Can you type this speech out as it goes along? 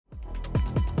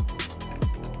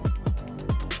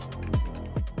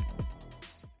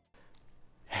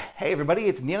Hey everybody,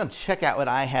 it's Neil, and check out what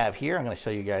I have here. I'm going to show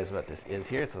you guys what this is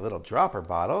here. It's a little dropper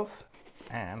bottles,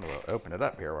 and we'll open it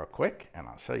up here real quick, and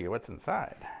I'll show you what's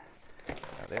inside. So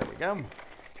there we go.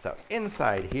 So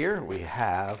inside here we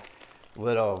have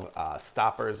little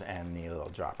stoppers and the little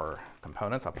dropper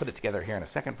components. I'll put it together here in a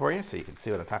second for you so you can see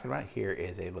what I'm talking about. Here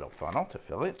is a little funnel to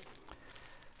fill it.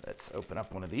 Let's open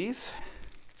up one of these.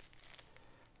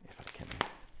 If I can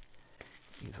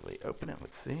easily open it,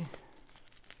 let's see.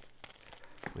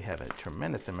 We have a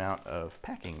tremendous amount of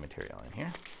packing material in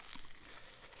here.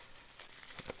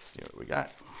 Let's see what we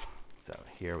got. So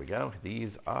here we go.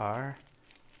 These are,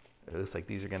 it looks like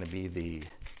these are going to be the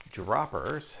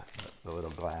droppers, the little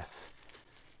glass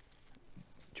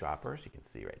droppers. You can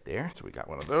see right there. So we got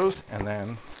one of those. And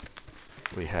then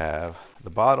we have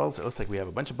the bottles. It looks like we have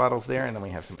a bunch of bottles there, and then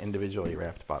we have some individually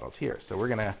wrapped bottles here. So we're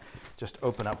going to just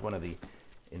open up one of the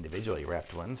individually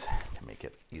wrapped ones to make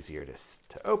it easier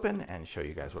to open and show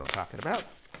you guys what I'm talking about.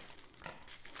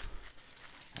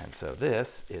 And so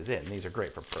this is it. And these are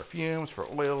great for perfumes, for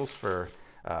oils, for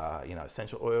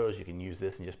essential oils. You can use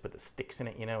this and just put the sticks in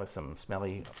it, with some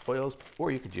smelly oils,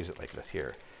 or you could use it like this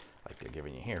here, like they're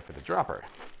giving you here for the dropper.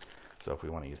 So if we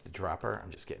want to use the dropper,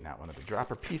 I'm just getting out one of the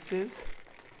dropper pieces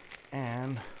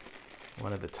and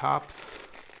one of the tops,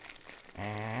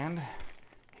 and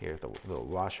here's the little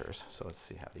washers. So let's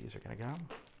see how these are going to go.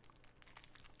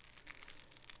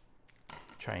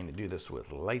 Trying to do this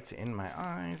with lights in my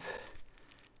eyes.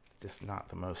 Just not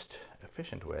the most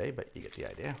efficient way, but you get the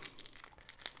idea.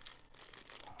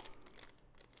 So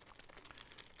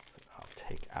I'll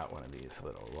take out one of these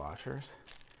little washers.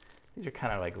 These are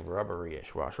kind of like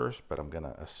rubbery-ish washers, but I'm going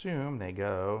to assume they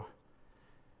go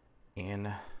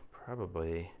in,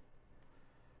 probably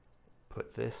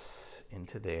put this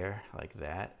into there like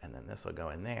that, and then this will go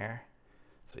in there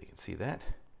so you can see that.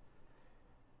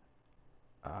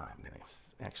 I'm going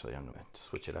to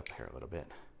switch it up here a little bit.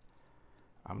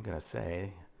 I'm going to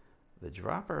say the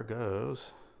dropper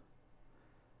goes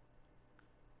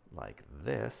like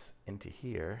this into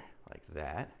here, like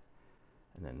that,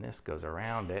 and then this goes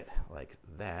around it like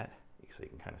that, so you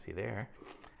can kind of see there.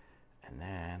 And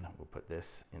then we'll put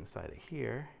this inside of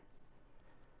here.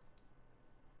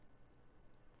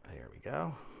 There we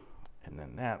go. And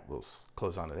then that will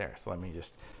close onto there. So let me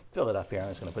just fill it up here. I'm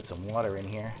just going to put some water in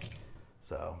here.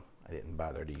 So I didn't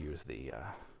bother to use the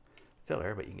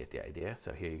filler, but you can get the idea.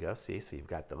 So here you go. See, so you've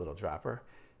got the little dropper,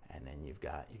 and then you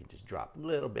can just drop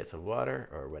little bits of water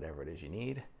or whatever it is you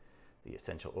need, the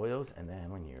essential oils, and then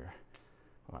when you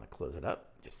want to close it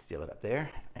up, just seal it up there.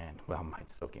 And well,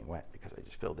 mine's soaking wet because I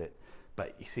just filled it,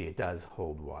 but you see it does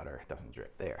hold water. It doesn't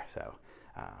drip there. So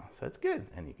it's good,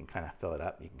 and you can kind of fill it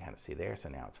up. You can kind of see there. So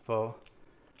now it's full.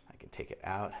 I can take it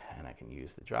out, and I can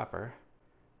use the dropper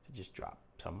to just drop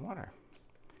some water,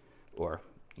 or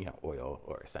oil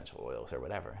or essential oils or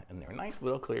whatever. And they're nice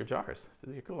little clear jars.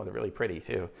 So they're cool. They're really pretty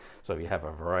too. So if you have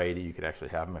a variety, you could actually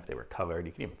have them if they were colored.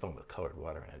 You can even fill them with colored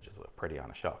water, and it just look pretty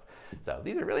on a shelf. So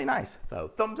these are really nice.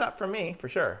 So thumbs up from me for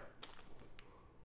sure.